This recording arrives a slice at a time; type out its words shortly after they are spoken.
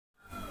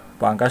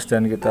pangkas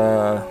dan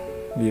kita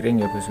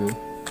miring ya bosku.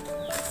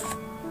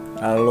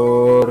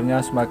 Alurnya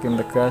semakin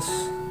tegas.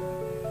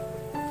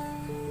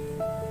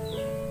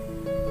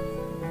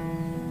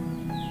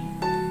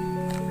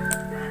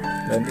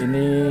 Dan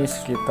ini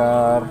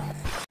sekitar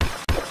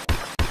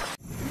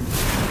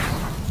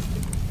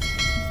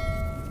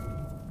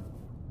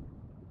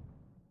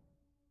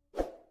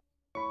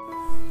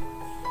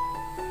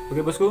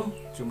Oke bosku,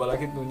 jumpa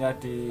lagi tentunya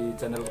di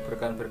channel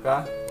Keberkahan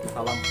Berkah.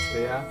 Salam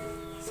budaya,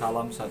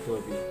 salam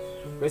satu hati.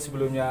 Oke,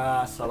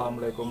 sebelumnya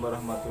assalamualaikum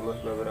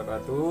warahmatullahi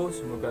wabarakatuh.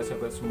 Semoga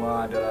sahabat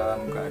semua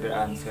dalam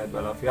keadaan sehat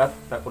walafiat,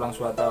 tak kurang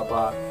suatu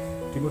apa,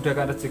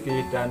 dimudahkan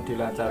rezeki dan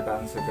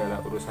dilancarkan segala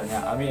urusannya,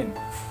 amin.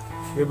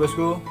 Oke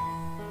bosku,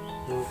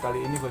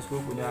 kali ini bosku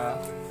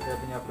saya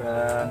punya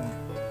bahan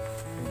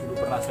yang dulu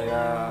pernah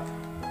saya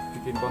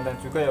bikin konten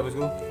juga ya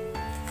bosku.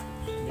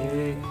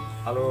 Ini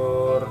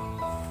alur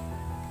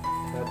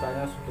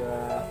datanya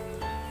sudah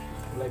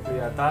mulai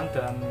kelihatan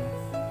dan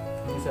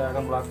ini saya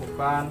akan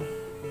melakukan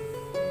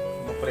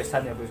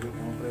pengepresan ya bosku.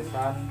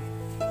 Pengepresan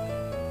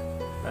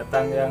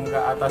batang yang ke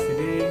atas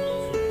ini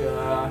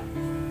sudah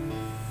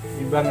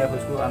imbang ya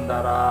bosku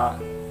antara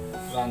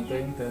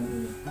ranting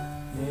dan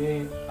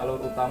ini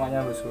alur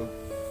utamanya bosku.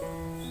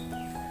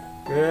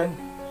 Oke,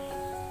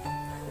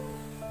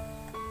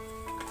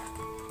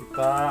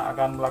 kita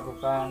akan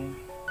melakukan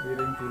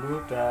miring dulu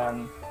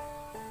dan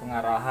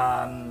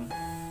pengarahan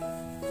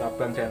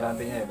cabang dan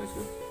rantingnya ya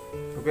bosku.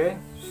 Oke,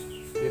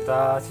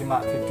 kita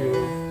simak video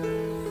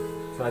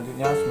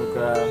selanjutnya,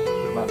 semoga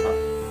bermanfaat.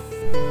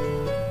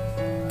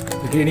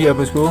 Jadi ini ya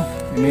bosku,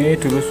 ini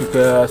dulu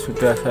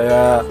sudah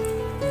saya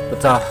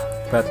pecah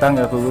batang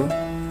ya bosku,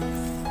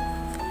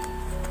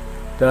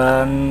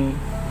 dan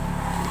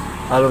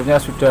alurnya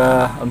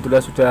sudah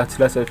alhamdulillah sudah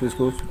jelas ya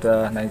bosku,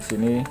 sudah naik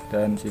sini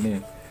dan sini.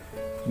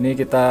 Ini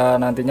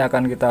kita nantinya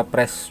akan kita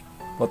press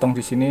potong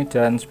di sini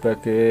dan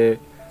sebagai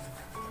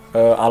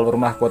alur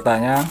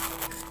mahkotanya.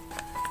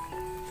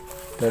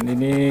 Dan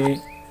ini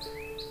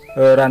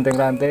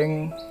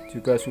ranting-ranting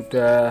juga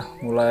sudah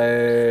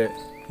mulai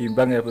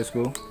imbang ya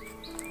bosku.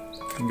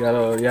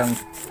 Tinggal yang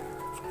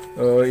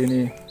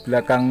ini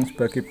belakang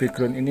sebagai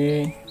background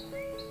ini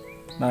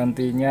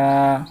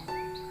nantinya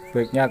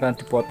baiknya akan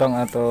dipotong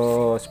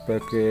atau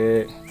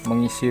sebagai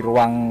mengisi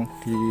ruang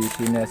di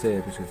sini aja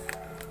ya bosku.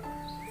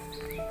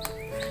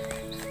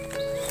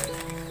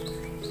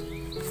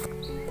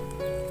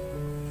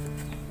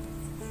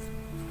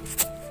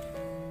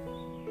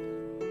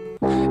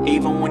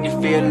 Even when you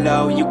feel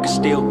low, you can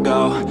still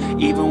go.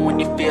 Even when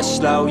you feel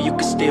slow, you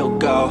can still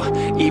go.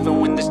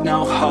 Even when there's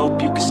no hope,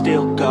 you can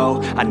still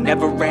go. I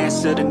never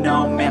answer to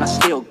no, man, I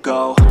still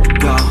go.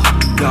 Go,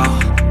 go,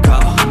 go,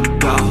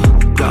 go,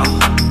 go,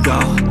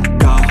 go,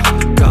 go,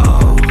 go,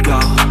 go,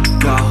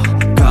 go,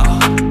 go,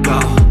 go,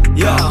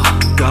 yo,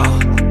 go,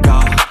 go,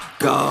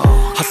 go.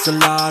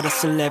 Hustle hard,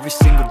 hustle every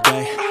single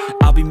day.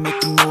 I'll be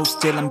making moves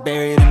till I'm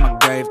buried in my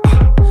grave.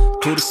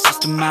 To the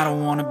system, I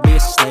don't wanna be a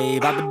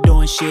slave. I've been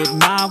doing shit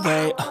my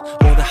way,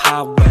 or the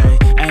highway.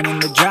 And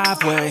in the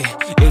driveway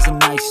is a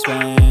nice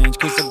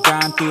range. Cause I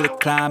grind through the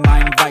climb,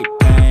 I invite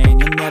pain.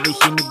 You'll never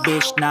hear me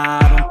bitch,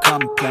 nah, I don't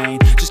complain.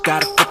 Just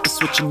gotta flip the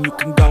switch and you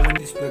can go in.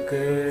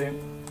 Sebagai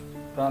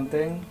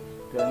ranting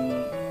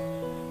dan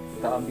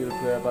kita ambil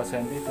beberapa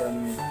senti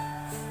dan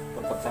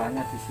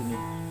perpecahannya di sini.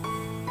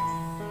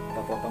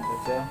 Kita potong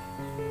saja.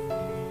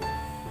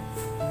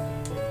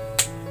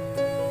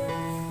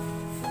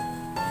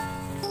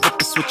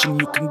 Switch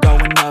and you can go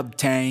and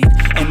obtain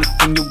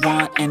anything you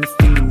want,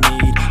 anything you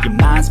need. Your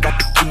mind's got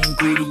the key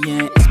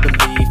ingredient, it's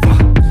belief.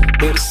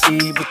 They'll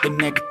deceive with the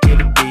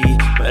negativity,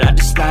 but I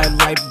just slide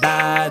right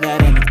by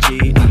that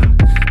energy.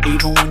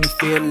 Even when you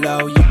feel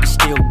low, you can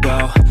still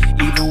go.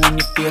 Even when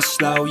you feel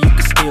slow, you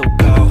can still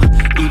go.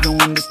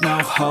 Even when there's no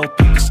hope,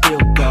 you can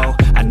still go.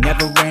 I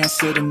never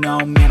answer to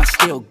no, man, I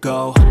still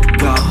go.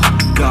 Go,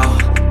 go,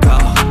 go,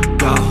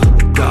 go,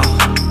 go,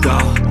 go,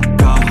 go,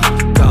 go,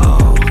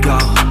 go,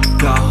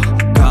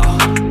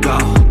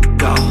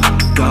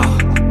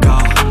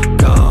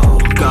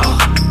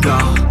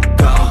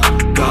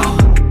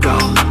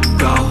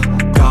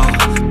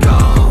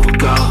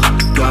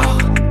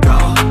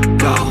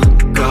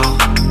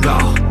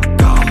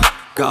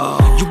 go.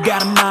 You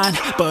got a mind,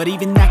 but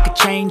even that could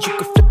change. You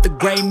could flip the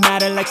gray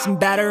matter like some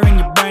batter in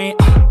your brain.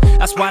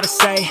 That's why I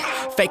say,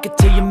 fake it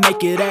till you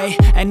make it A.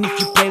 And if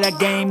you play that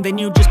game, then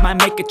you just might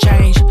make a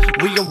change.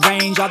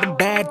 Rearrange all the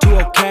bad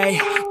to okay.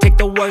 Take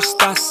the worst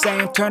thoughts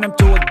saying, turn them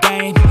to a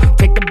game.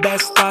 Take the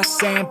best thoughts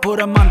saying, put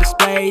them on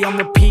display. On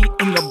repeat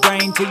in your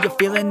brain till you're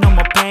feeling no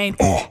more pain.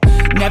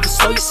 Never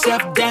slow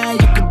yourself down,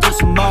 you can do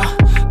some more.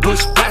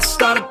 Push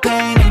past all the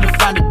pain and you'll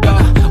find a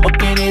door.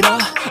 Open it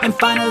up and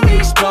finally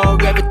explore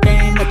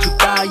everything that you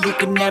thought you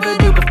could never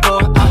do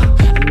before.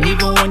 And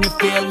even when you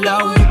feel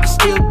low, you can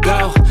still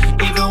go.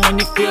 Even when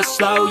you feel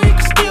slow, you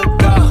can still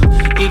go.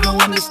 Even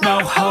when there's no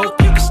hope,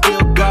 you can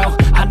still go.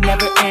 I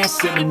never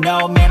answer to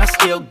no, man, I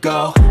still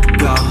go.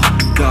 Go,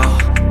 go,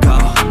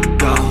 go,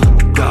 go,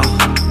 go,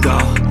 go,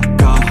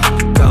 go,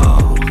 go,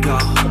 go,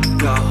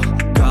 go,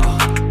 go,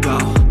 go,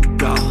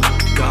 go.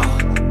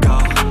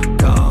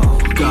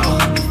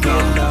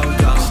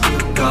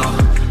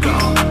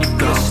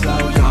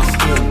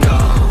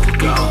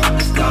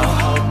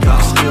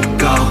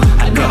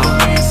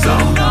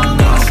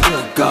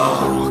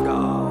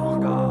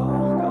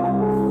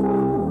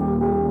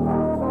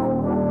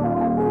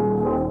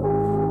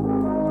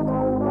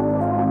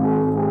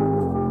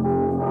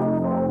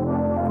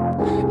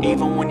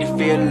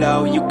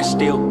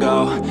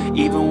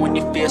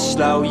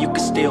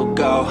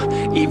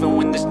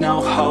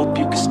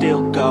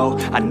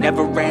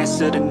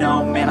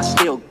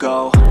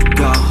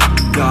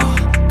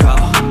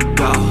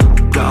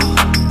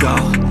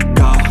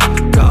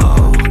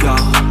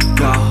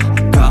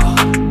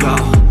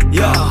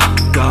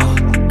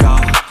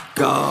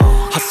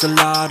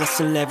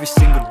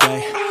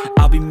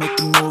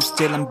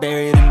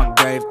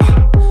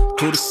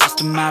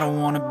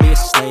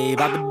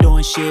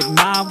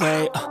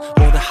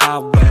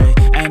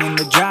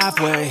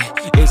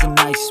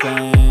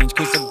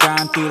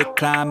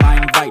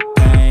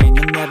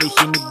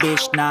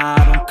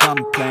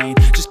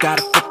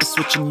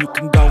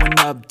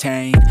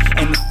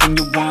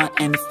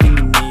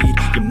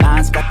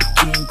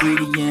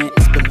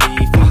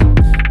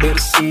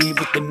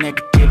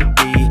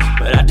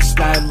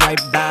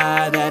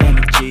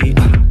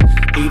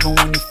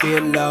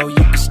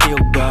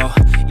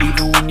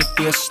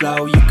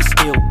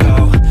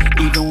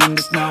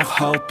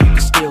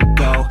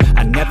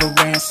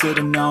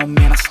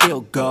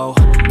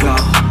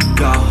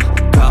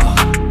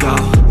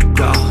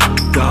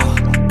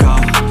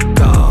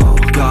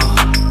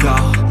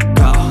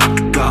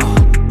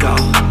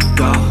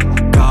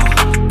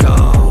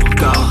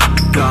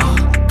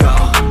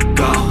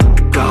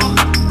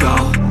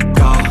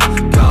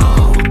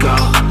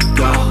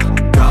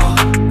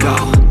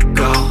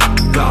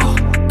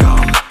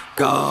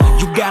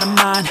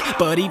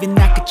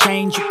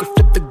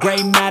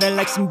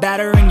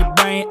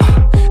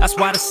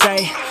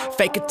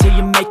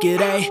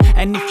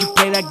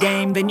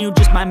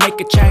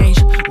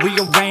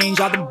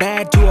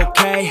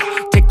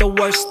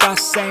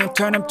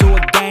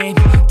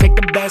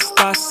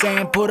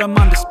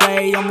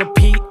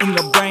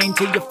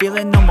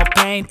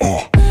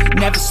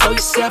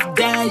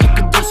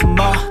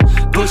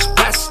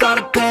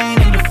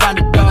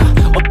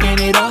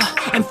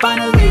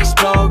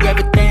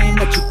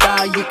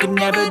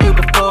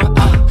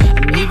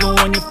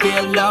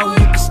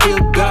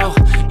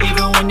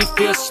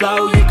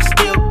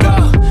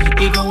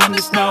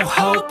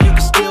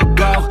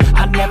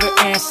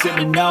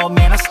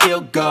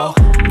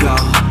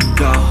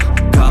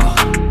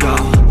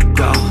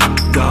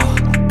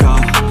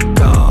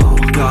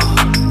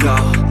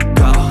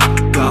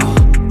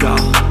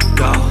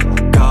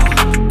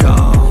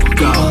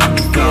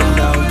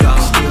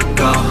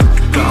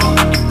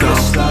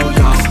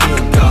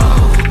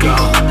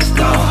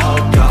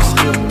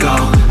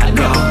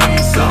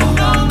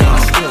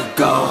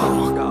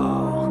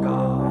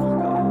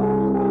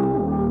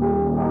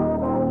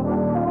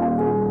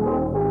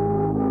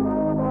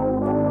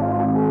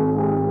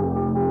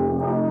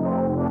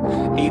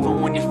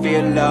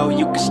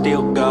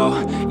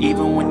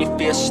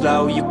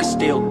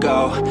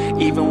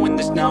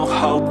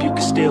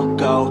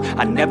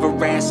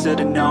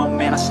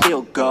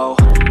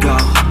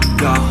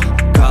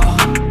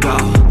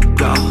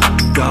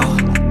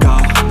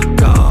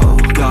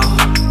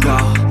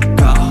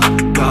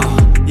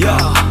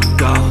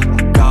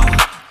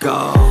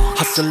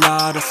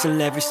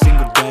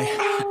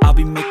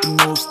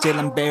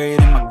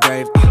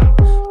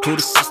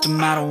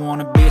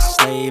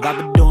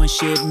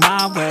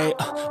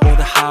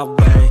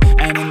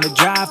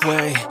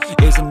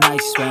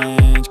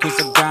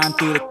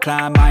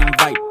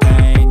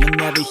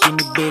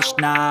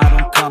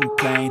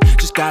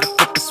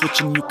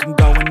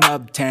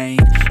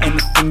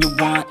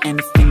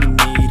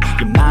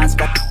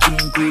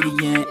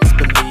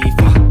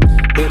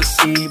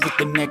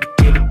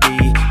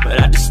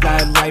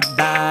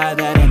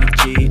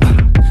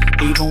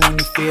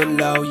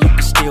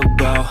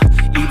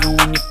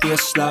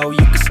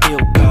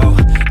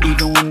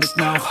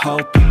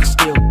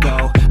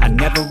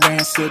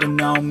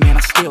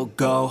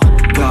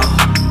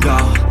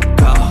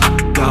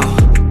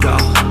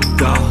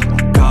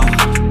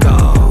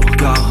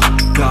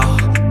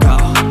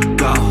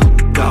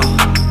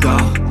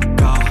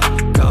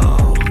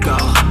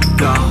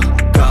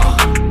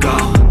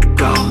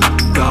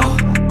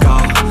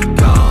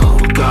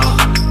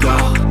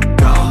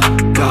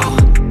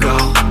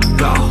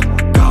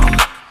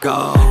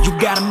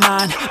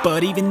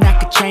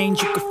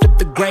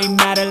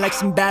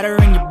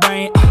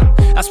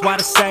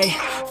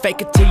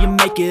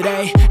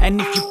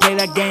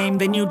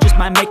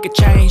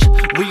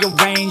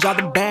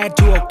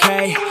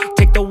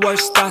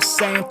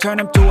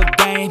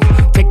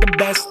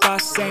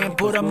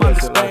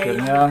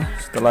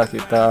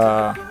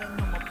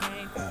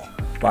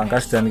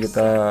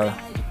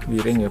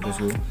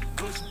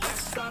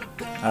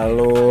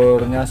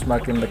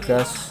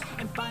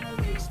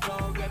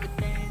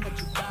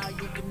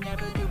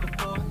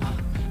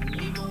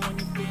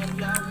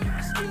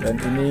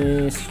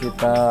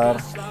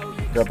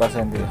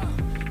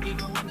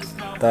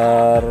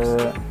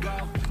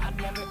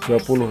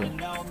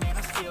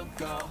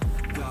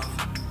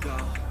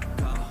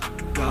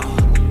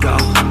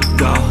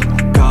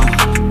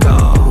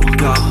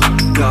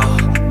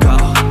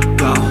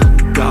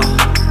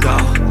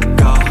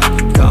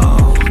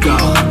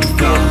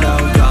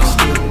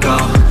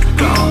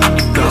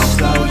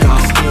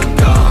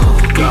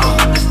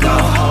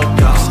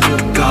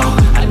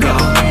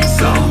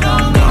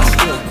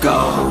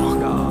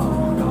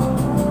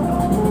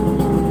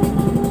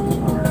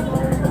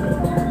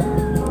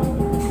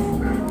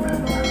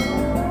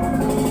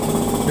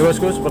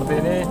 bosku seperti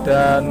ini,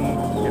 dan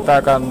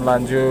kita akan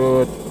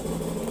lanjut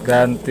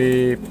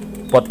ganti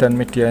pot dan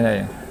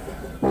medianya ya.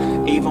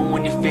 Even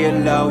when you feel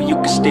low, you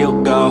can still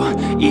go.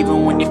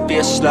 Even when you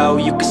feel slow,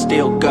 you can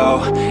still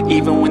go.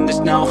 Even when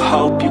there's no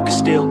hope, you can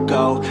still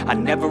go. I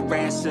never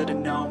answer to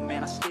no